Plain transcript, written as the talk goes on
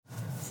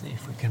See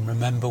if we can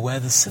remember where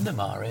the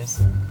cinema is.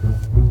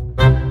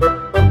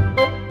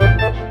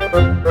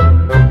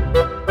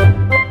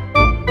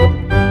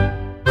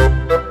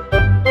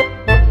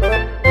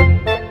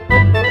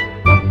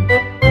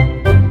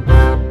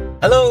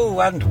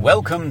 Hello and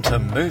welcome to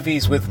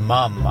Movies with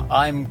Mum.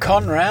 I'm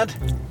Conrad.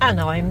 And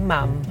I'm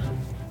Mum.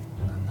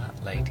 And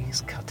that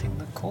lady's cutting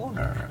the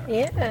corner.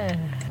 Yeah.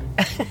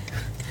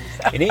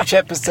 In each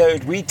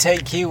episode, we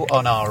take you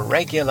on our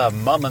regular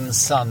mum and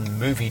son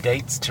movie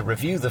dates to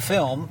review the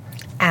film.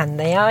 And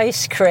the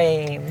ice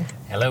cream.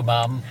 Hello,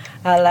 Mum.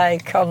 Hello,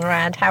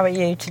 Conrad. How are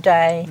you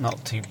today?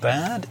 Not too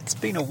bad. It's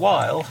been a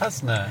while,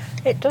 hasn't it?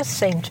 It does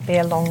seem to be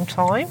a long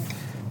time.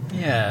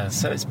 Yeah,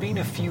 so it's been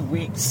a few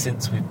weeks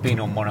since we've been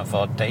on one of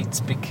our dates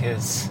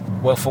because,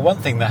 well, for one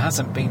thing, there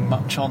hasn't been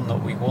much on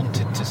that we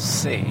wanted to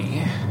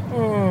see.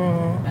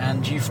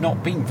 And you've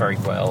not been very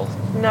well.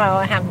 No,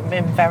 I haven't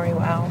been very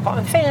well. But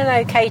I'm feeling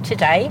okay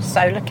today,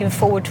 so looking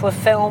forward to a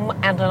film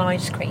and an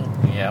ice cream.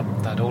 Yeah,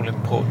 that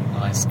all-important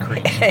ice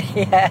cream.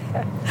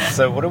 Yeah.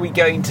 So what are we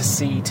going to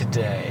see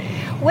today?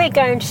 We're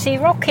going to see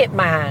Rocket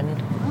Man.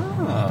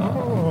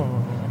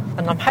 Oh.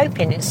 And I'm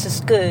hoping it's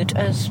as good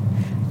as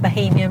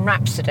Bohemian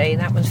Rhapsody.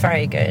 That was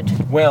very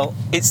good. Well,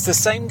 it's the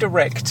same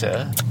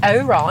director.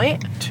 Oh,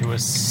 right. To a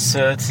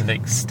certain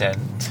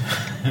extent.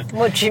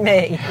 What do you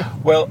mean?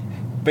 Well,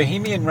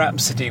 Bohemian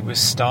Rhapsody was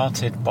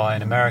started by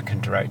an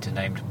American director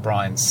named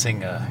Bryan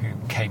Singer,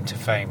 who came to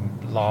fame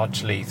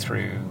largely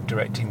through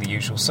directing The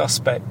Usual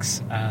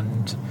Suspects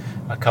and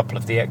a couple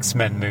of the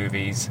X-Men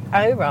movies.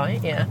 Oh,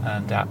 right, yeah.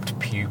 And Apt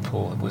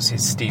Pupil was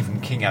his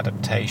Stephen King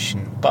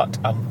adaptation. But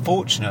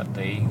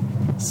unfortunately,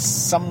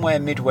 somewhere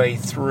midway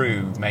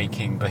through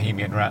making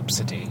Bohemian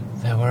Rhapsody,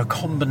 there were a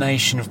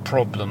combination of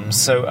problems.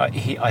 So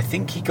I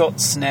think he got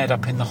snared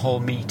up in the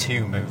whole Me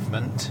Too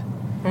movement.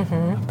 I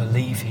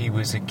believe he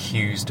was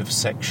accused of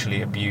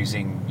sexually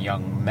abusing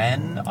young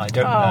men. I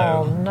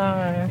don't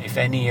know if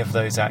any of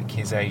those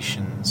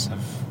accusations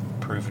have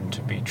proven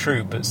to be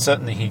true, but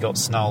certainly he got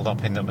snarled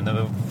up in them, and there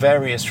were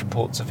various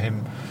reports of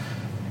him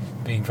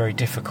being very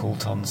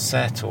difficult on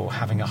set or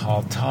having a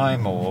hard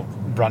time or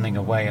running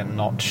away and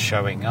not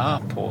showing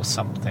up or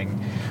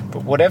something.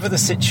 But whatever the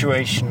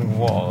situation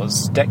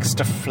was,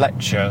 Dexter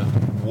Fletcher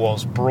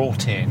was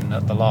brought in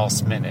at the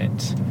last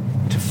minute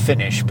to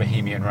finish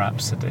Bohemian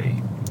Rhapsody.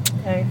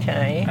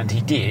 Okay. And he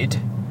did.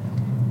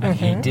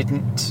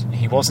 And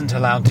he wasn't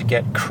allowed to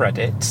get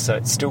credit, so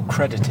it's still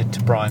credited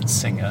to Bryan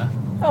Singer.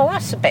 Oh,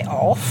 that's a bit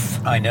off.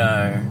 I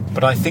know.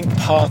 But I think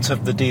part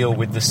of the deal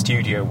with the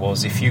studio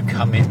was if you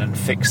come in and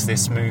fix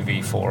this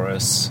movie for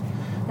us,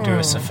 do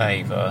us a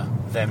favour,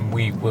 then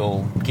we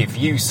will give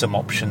you some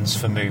options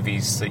for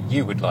movies that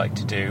you would like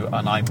to do.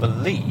 And I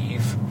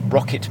believe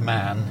Rocket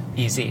Man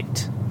is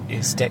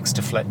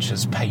Dexter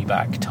Fletcher's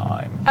payback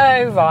time.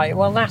 Oh, right.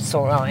 Well, that's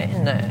all right,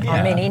 isn't it? Yeah.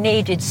 I mean, he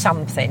needed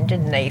something,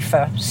 didn't he,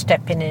 for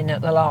stepping in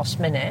at the last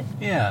minute?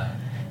 Yeah.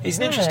 He's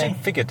an interesting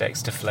figure,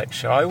 Dexter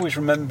Fletcher. I always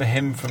remember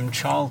him from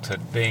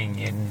childhood being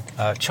in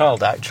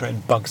child actor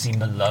in Bugsy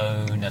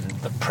Malone and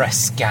The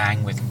Press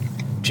Gang with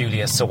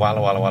Julia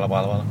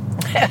Sawala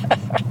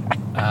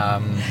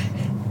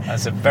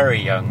as a very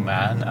young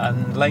man,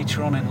 and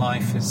later on in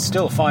life is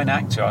still a fine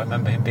actor. I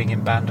remember him being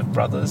in Band of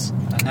Brothers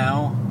and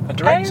now a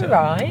director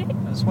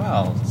as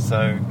well.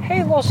 So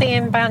who was he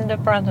in Band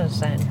of Brothers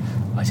then?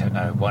 I don't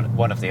know,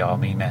 one of the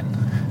army men.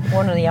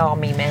 One of the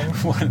army men.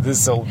 One of the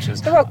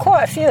soldiers. There were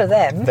quite a few of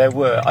them. There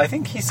were. I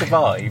think he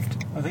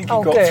survived. I think he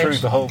got good. through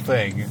the whole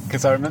thing,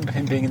 because I remember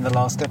him being in the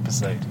last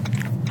episode.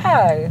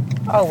 Oh,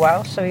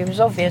 well, so he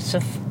was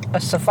obviously a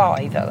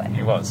survivor then.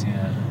 He was,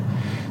 yeah.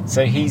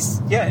 So he's,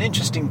 an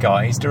interesting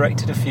guy. He's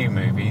directed a few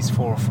movies,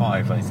 4 or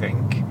 5, I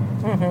think.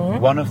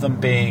 One of them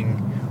being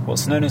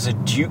what's known as a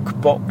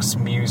jukebox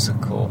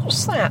musical.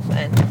 What's that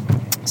then?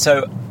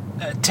 So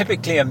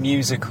typically a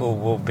musical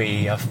will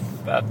be a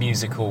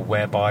musical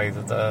whereby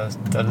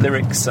the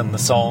lyrics and the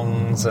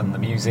songs and the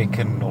music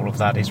and all of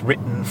that is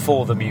written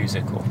for the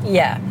musical.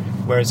 Yeah.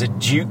 Whereas a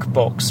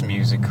jukebox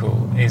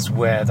musical is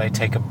where they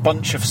take a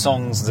bunch of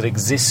songs that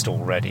exist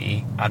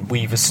already and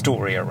weave a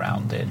story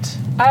around it.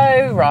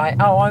 Oh, right.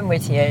 Oh, I'm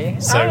with you.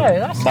 So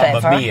that's Mamma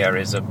clever. Mia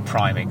is a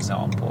prime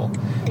example.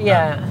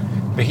 Yeah.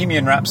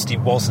 Bohemian Rhapsody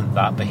wasn't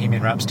that.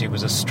 Bohemian Rhapsody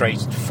was a straight,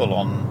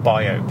 full-on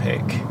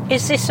biopic.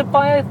 Is this a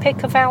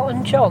biopic of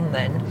Elton John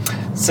then?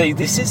 So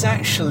this is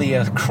actually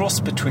a cross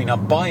between a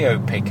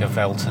biopic of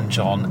Elton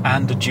John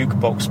and a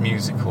jukebox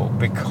musical,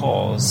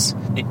 because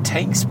it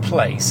takes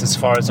place, as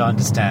far as I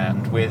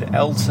understand, with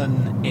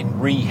Elton in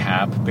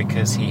rehab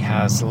because he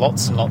has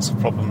lots and lots of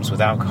problems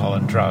with alcohol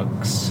and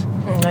drugs.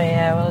 Oh,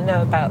 yeah, well, I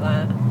know about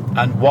that.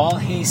 And while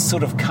he's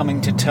sort of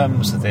coming to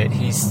terms with it,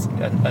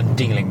 and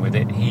dealing with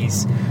it,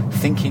 he's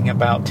thinking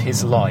about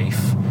his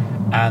life,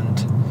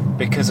 and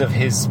because of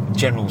his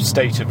general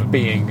state of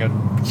being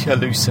and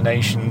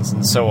hallucinations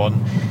and so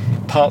on,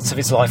 parts of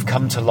his life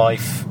come to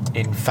life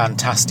in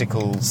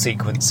fantastical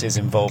sequences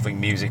involving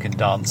music and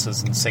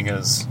dancers and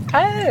singers.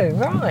 Oh,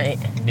 right.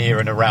 Near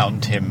and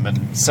around him,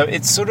 and so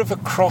it's sort of a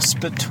cross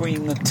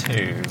between the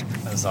two.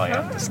 as I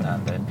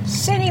understand it.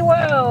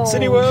 Cineworld.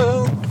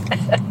 Cineworld!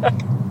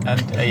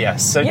 And,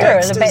 yes, so You're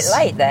a bit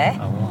late there.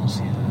 I was,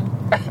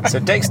 yeah. So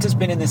Dexter's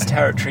been in this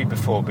territory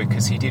before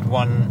because he did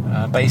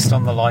one based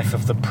on the life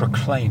of the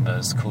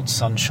Proclaimers called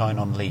Sunshine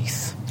on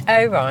Leith.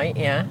 Oh, right,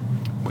 yeah.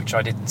 Which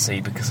I didn't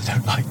see because I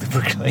don't like the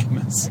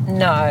Proclaimers.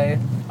 No.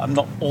 I'm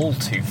not all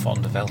too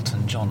fond of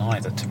Elton John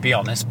either, to be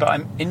honest, but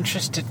I'm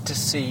interested to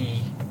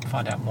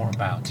find out more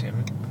about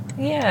him.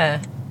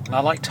 Yeah. And I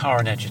like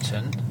Taron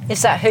Egerton.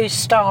 Is that who's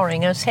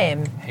starring as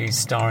him? Who's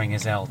starring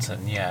as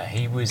Elton, yeah.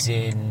 He was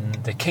in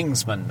the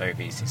Kingsman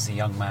movies. He's the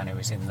young man who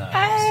was in those.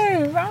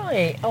 Oh,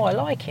 right. Oh, I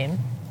like him.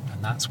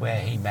 And that's where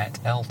he met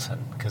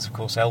Elton, because, of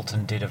course,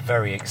 Elton did a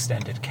very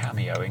extended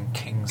cameo in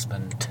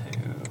Kingsman 2.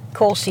 Of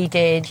course he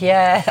did,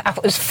 yeah.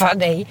 That was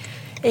funny.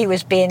 He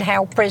was being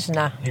held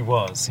prisoner. He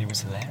was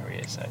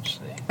hilarious,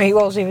 actually. He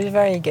was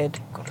very good.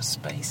 Got a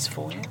space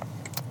for you?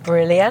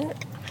 Brilliant.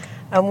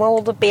 And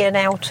will there be an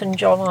Elton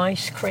John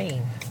ice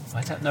cream?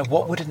 I don't know.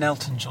 What would an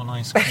Elton John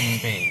ice cream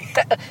be?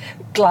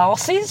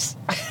 Glasses?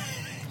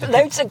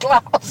 Loads of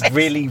glasses.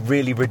 Really,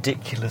 really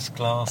ridiculous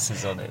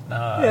glasses on it. No,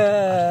 I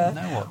don't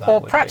know what that or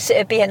would perhaps be.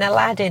 it'd be an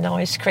Aladdin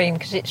ice cream,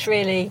 because it's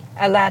really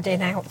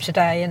Aladdin out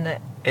today, isn't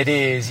it? It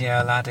is,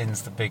 yeah.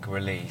 Aladdin's the big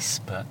release,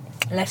 but...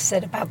 Less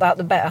said about that,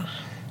 the better.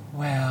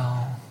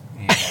 Well,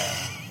 yeah.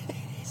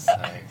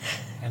 So,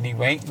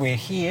 anyway, we're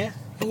here.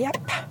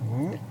 Yep.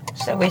 Ooh.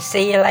 So we'll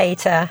see you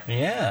later.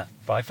 Yeah,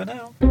 bye for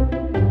now.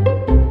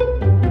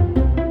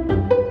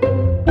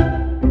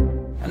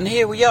 And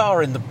here we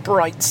are in the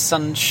bright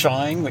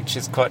sunshine, which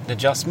is quite an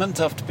adjustment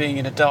after being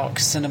in a dark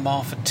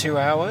cinema for 2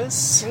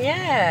 hours.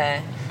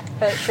 Yeah.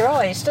 Hurts your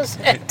eyes,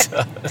 doesn't it? It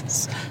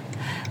does.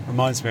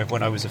 Reminds me of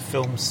when I was a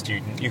film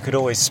student. You could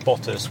always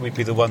spot us. We'd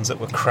be the ones that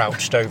were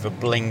crouched over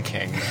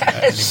blinking.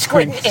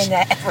 Squinting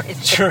at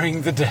everything.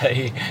 During the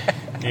day.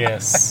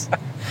 Yes.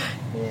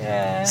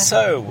 Yeah.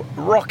 So,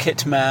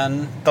 Rocket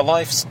Man, the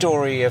life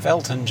story of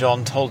Elton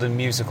John told in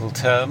musical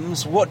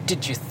terms. What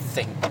did you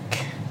think?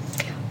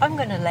 I'm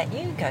going to let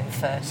you go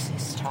first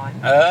this time.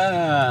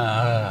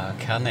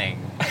 Cunning.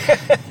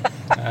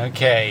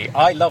 Okay,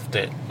 I loved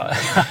it.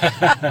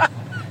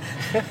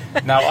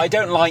 Now, I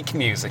don't like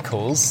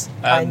musicals.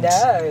 I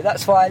know,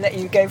 that's why I let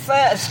you go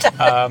first.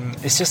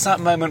 It's just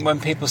that moment when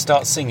people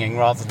start singing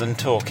rather than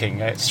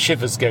talking.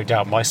 Shivers go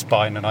down my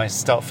spine and I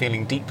start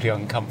feeling deeply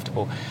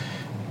uncomfortable.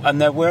 And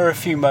there were a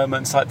few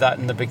moments like that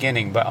in the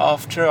beginning, but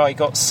after I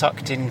got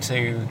sucked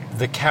into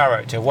the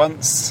character,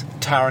 once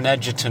Taron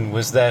Egerton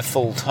was there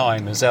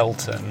full-time as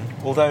Elton,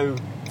 although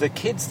the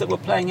kids that were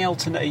playing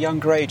Elton at a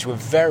younger age were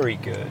very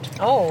good.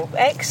 Oh,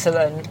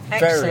 excellent.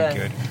 Very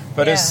good.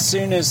 But as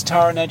soon as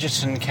Taron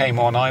Egerton came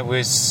on, I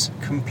was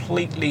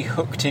completely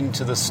hooked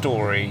into the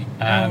story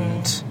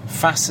and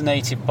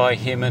fascinated by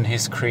him and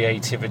his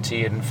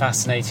creativity, and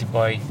fascinated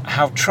by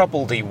how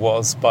troubled he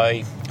was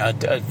by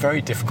a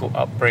very difficult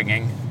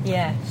upbringing.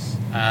 Yes.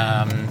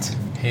 And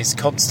his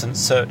constant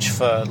search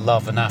for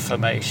love and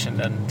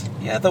affirmation, and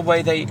the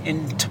way they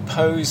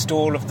interposed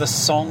all of the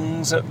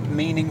songs at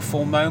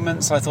meaningful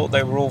moments. I thought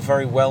they were all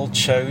very well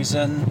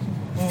chosen,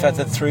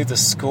 feathered through the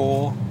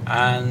score,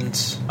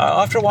 and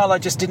after a while I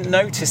just didn't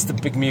notice the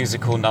big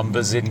musical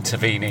numbers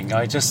intervening.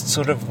 I just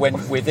sort of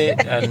went with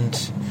it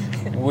and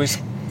was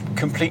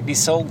completely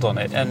sold on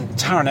it. And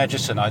Taron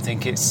Egerton, I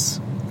think it's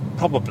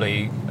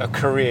probably a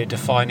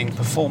career-defining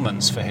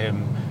performance for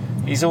him.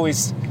 He's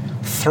always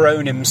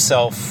thrown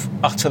himself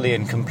utterly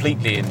and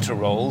completely into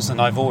roles,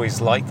 and I've always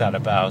liked that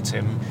about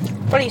him.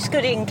 Well, he's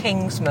good in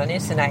Kingsman,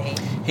 isn't he?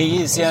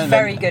 He is, yeah. He's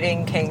very good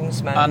in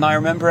Kingsman. And I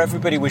remember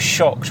everybody was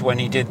shocked when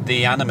he did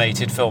the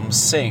animated film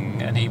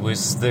Sing, and he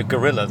was the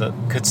gorilla that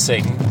could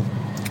sing.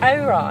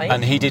 Oh, right.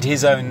 And he did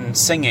his own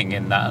singing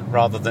in that,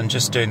 rather than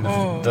just doing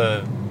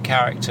the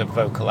character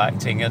vocal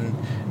acting, and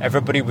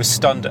everybody was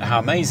stunned at how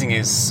amazing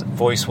his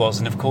voice was,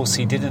 and of course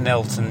he did an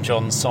Elton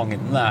John song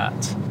in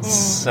that.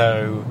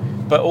 So...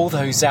 But all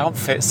those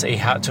outfits that he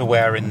had to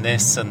wear in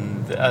this,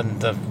 and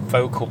the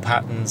vocal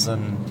patterns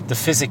and the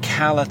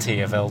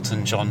physicality of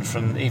Elton John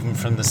even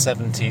from the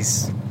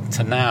 70s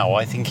to now,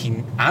 I think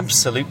he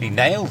absolutely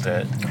nailed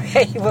it.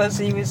 He was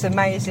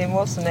amazing,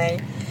 wasn't he?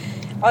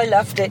 I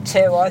loved it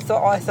too. I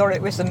thought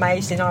it was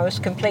amazing. I was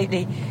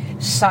completely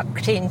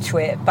sucked into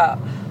it, but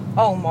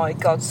oh my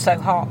God, so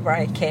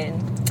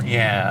heartbreaking.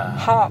 Yeah.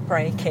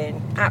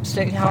 Heartbreaking,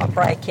 absolutely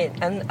heartbreaking.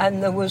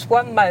 And there was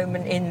one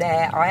moment in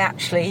there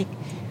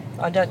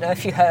I don't know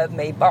if you heard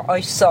me, but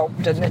I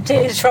sobbed and the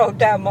tears rolled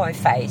down my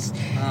face.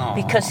 Aww.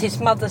 Because his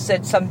mother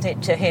said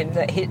something to him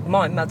that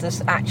my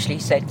mother's actually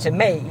said to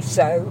me,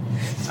 so...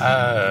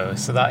 Oh,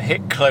 so that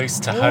hit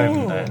close to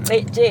home then.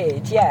 It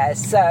did, yeah.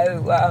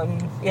 So,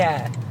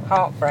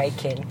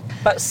 heartbreaking.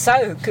 But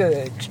so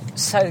good,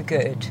 so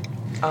good.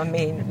 I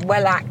mean,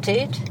 well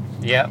acted.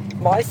 Yeah.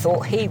 I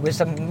thought he was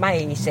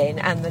amazing,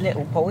 and the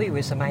little boy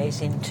was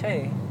amazing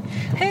too.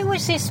 Who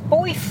was his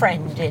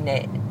boyfriend in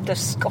it? The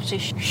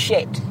Scottish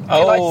shit. Can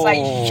I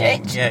say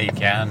shit? Yeah, you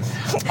can.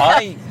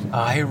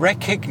 I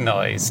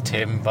recognised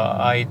him,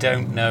 but I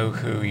don't know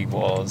who he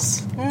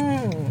was.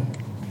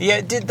 Yeah,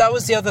 it did. That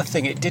was the other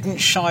thing. It didn't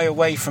shy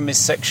away from his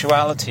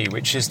sexuality,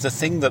 which is the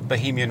thing that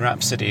Bohemian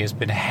Rhapsody has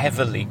been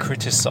heavily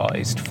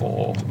criticised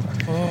for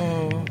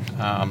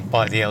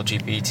by the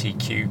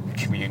LGBTQ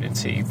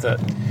community, that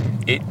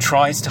it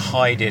tries to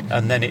hide it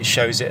and then it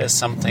shows it as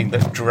something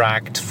that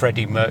dragged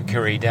Freddie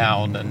Mercury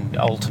down and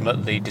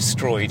ultimately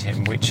destroyed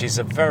him, which is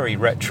a very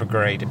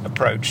retrograde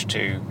approach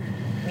to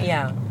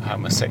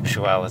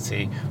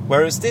homosexuality,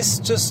 whereas this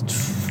just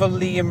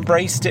fully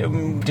embraced it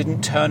and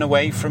didn't turn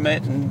away from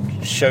it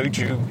and showed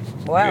you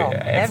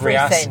every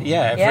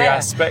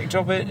aspect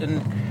of it.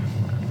 And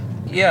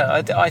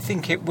I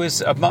think it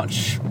was a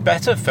much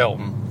better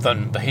film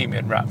than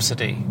Bohemian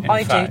Rhapsody.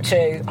 I do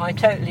too. I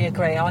totally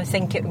agree. I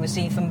think it was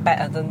even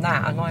better than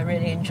that, and I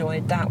really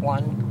enjoyed that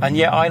one. And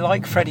yet I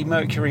like Freddie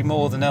Mercury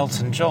more than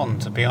Elton John,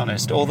 to be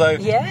honest. Although,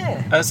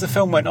 as the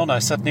film went on, I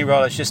suddenly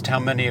realised just how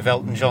many of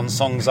Elton John's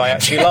songs I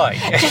actually like.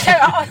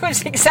 I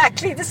was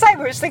exactly the same.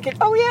 I was thinking,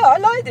 I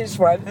like this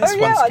one.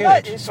 I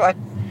like this one.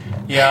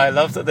 Yeah, I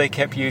love that they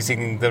kept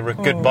using the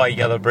Goodbye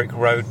Yellow Brick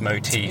Road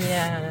motif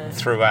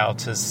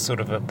throughout as sort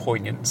of a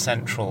poignant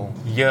central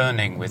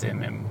yearning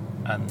within him.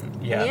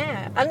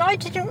 And I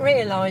didn't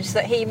realise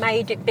that he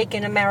made it big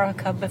in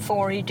America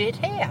before he did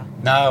here.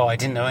 No, I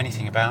didn't know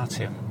anything about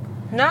him.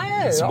 No.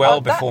 It's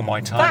before my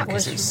time,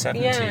 because it was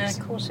 70s. Yeah, of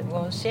course it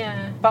was,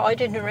 But I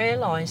didn't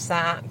realise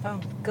that.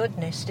 Oh,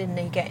 goodness, didn't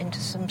he get into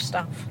some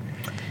stuff?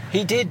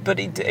 He did, but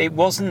it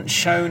wasn't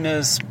shown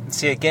as...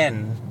 See,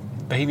 again,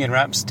 Bohemian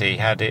Rhapsody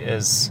had it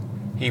as...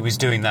 He was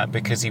doing that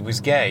because he was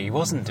gay. He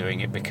wasn't doing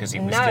it because he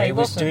was gay. He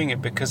was doing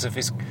it because of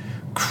his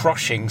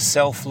crushing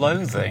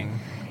self-loathing.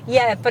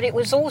 Yeah, but it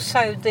was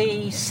also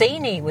the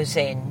scene he was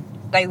in.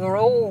 They were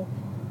all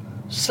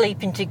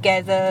sleeping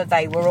together.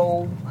 They were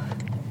all,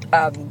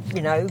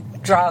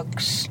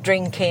 drugs,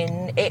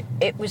 drinking.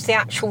 It was the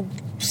actual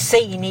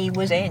scene he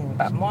was in.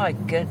 But my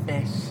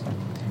goodness.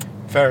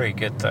 Very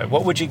good, though.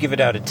 What would you give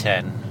it out of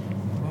 10?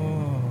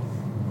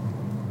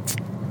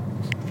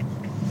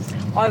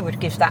 I would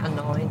give that a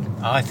 9.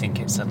 I think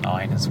it's a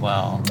 9 as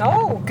well.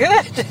 Oh, good.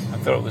 I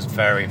thought it was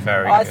very,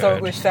 very good. I thought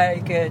it was very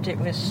good. It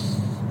was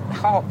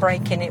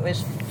heartbreaking. It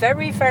was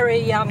very,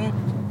 very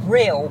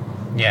real.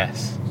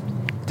 Yes.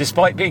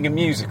 Despite being a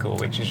musical,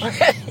 which is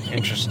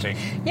interesting.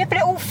 Yeah, but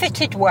it all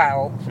fitted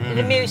well.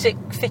 The music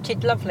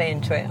fitted lovely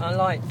into it. I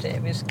liked it.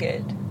 It was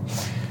good.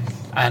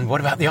 And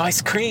what about the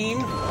ice cream?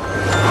 Ice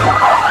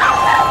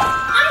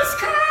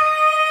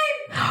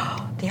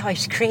cream! The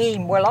ice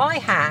cream. Well, I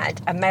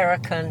had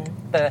American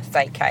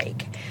birthday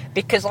cake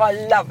because I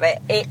love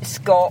it. It's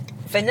got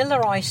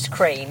vanilla ice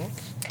cream,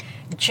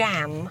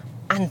 jam,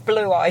 and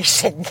blue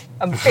icing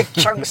and big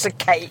chunks of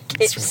cake.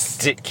 It's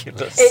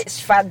ridiculous. It's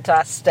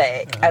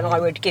fantastic, and I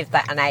would give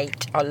that an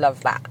 8. I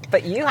love that.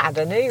 But you had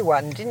a new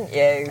one, didn't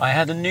you? I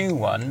had a new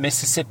one,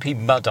 Mississippi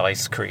Mud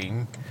Ice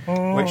Cream,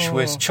 which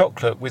was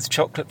chocolate with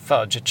chocolate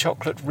fudge, a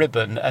chocolate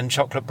ribbon, and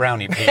chocolate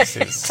brownie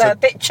pieces. So a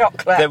bit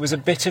chocolate. There was a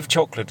bit of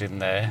chocolate in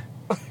there.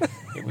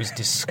 It was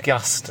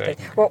disgusting.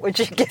 What would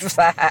you give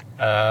that?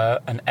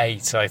 An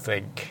 8, I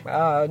think.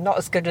 Not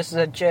as good as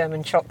the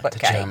German chocolate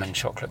cake. The German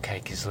chocolate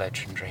cake is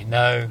legendary.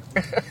 No,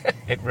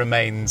 it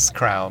remains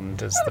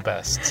crowned as the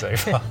best so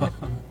far.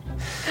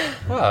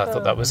 Well, I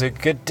thought that was a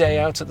good day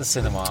out at the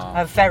cinema.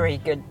 A very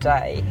good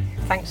day.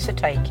 Thanks for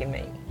taking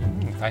me.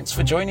 Thanks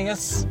for joining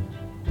us.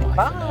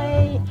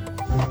 Bye.